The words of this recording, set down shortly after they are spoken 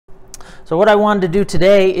So what I wanted to do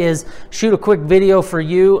today is shoot a quick video for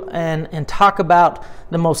you and talk about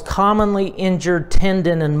the most commonly injured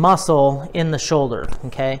tendon and muscle in the shoulder,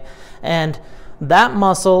 okay? And that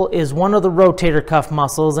muscle is one of the rotator cuff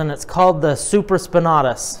muscles, and it's called the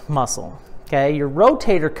supraspinatus muscle, okay? Your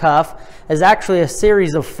rotator cuff is actually a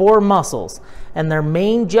series of 4 muscles, and their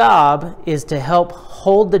main job is to help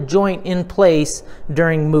hold the joint in place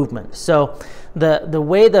during movement. So the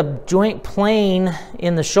way the joint plane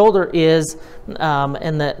in the shoulder is,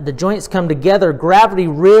 and the joints come together, gravity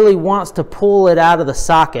really wants to pull it out of the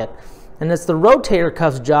socket. And it's the rotator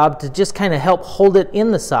cuff's job to just kind of help hold it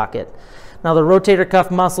in the socket. Now the rotator cuff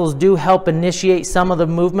muscles do help initiate some of the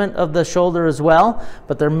movement of the shoulder as well,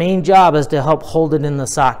 but their main job is to help hold it in the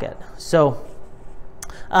socket. So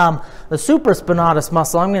the supraspinatus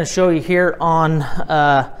muscle, I'm going to show you here on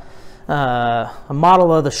a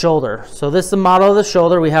model of the shoulder. So this is the model of the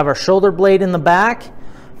shoulder. We have our shoulder blade in the back,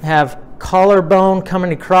 we have collarbone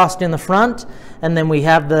coming across in the front, and then we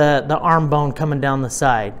have the arm bone coming down the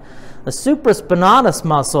side. The supraspinatus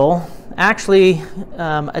muscle actually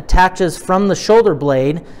attaches from the shoulder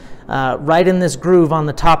blade right in this groove on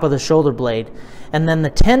the top of the shoulder blade. And then the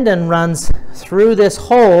tendon runs through this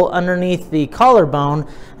hole underneath the collarbone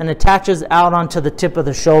and attaches out onto the tip of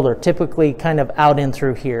the shoulder, typically kind of out in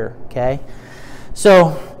through here, okay?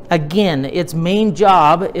 So again, its main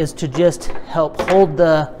job is to just help hold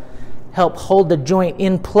the joint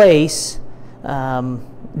in place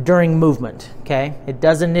during movement, okay? It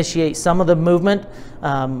does initiate some of the movement,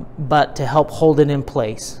 but to help hold it in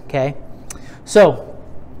place, okay? So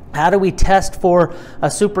how do we test for a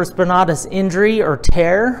supraspinatus injury or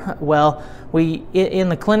tear? Well, in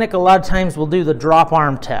the clinic, a lot of times we'll do the drop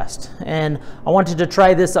arm test. And I want you to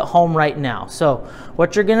try this at home right now. So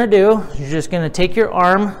what you're gonna do, you're just gonna take your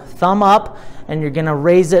arm, thumb up, and you're gonna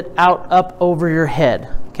raise it up over your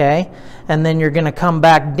head, okay? And then you're gonna come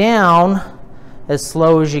back down as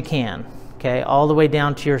slow as you can, okay? All the way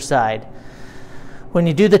down to your side. When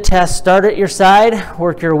you do the test, start at your side,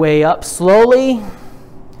 work your way up slowly,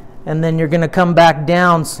 and then you're going to come back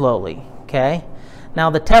down slowly, okay?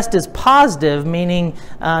 Now the test is positive, meaning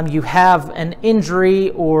you have an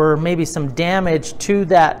injury or maybe some damage to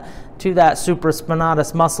that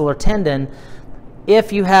supraspinatus muscle or tendon.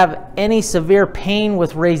 If you have any severe pain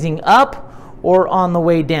with raising up or on the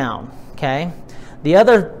way down, okay? The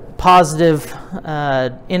other positive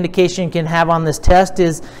indication you can have on this test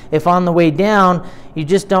is if on the way down you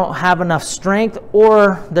just don't have enough strength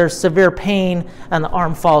or there's severe pain and the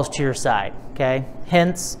arm falls to your side, okay?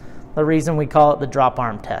 Hence the reason we call it the drop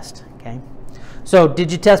arm test, okay? So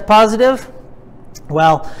did you test positive?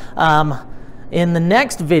 Well, in the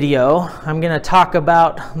next video, I'm going to talk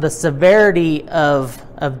about the severity of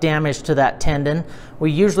damage to that tendon. We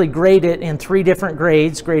usually grade it in 3 different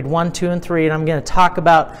grades, grade 1, 2, and 3, and I'm going to talk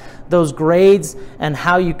about those grades and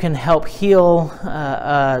how you can help heal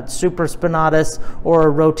a supraspinatus or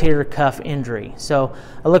a rotator cuff injury. So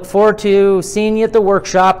I look forward to seeing you at the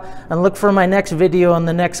workshop, and look for my next video in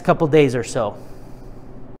the next couple days or so.